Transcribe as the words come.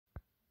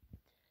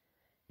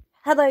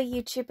Hello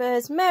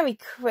YouTubers, Merry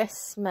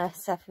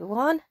Christmas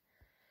everyone.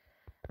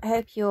 I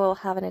hope you're all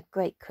having a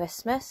great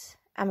Christmas.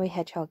 Annmarie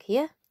Hedgehog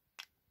here.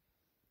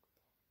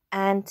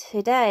 And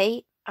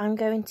today I'm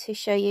going to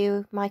show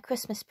you my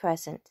Christmas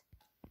present.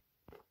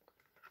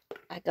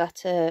 I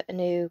got a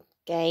new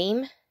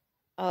game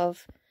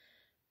of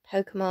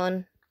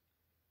Pokemon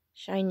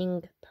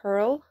Shining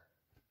Pearl.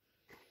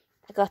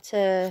 I got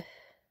a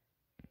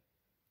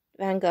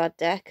Vanguard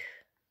deck,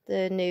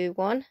 the new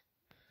one.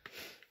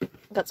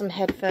 Got some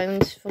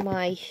headphones for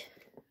my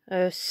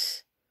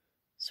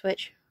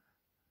Switch.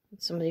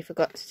 Somebody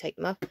forgot to take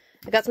them off.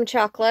 I got some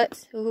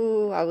chocolates.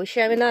 Ooh, I was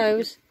sharing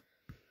those.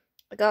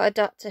 I got a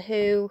Doctor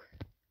Who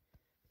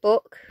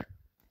book.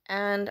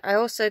 And I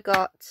also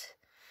got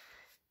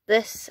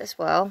this as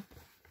well.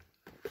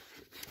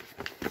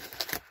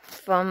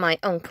 From my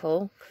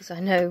uncle. Because I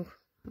know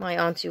my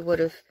auntie would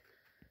have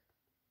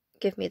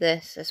given me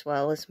this as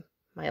well as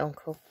my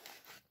uncle.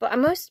 But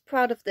I'm most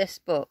proud of this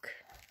book.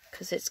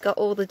 Because it's got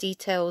all the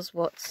details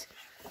what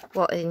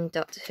in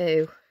Doctor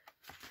Who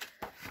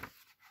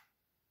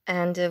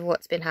and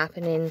what's been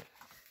happening.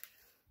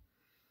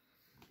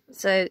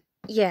 So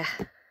yeah,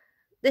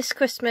 this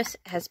Christmas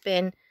has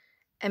been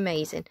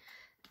amazing,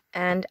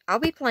 and I'll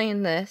be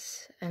playing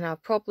this, and I'll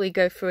probably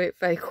go through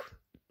it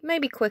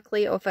maybe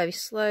quickly or very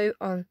slow.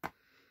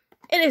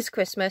 It is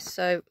Christmas,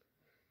 so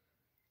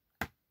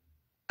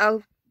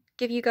I'll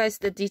give you guys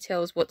the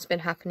details what's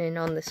been happening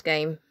on this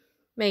game,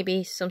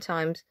 maybe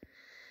sometimes.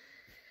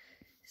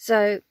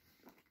 So,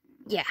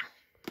 yeah,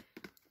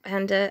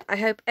 and I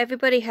hope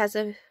everybody has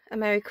a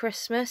Merry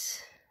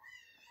Christmas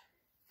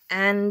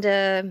and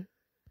a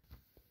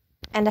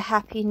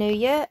Happy New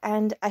Year,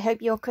 and I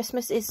hope your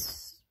Christmas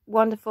is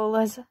wonderful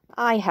as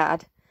I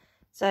had.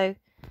 So,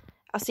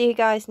 I'll see you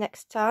guys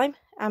next time.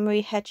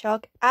 Annmarie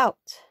Hedgehog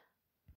out.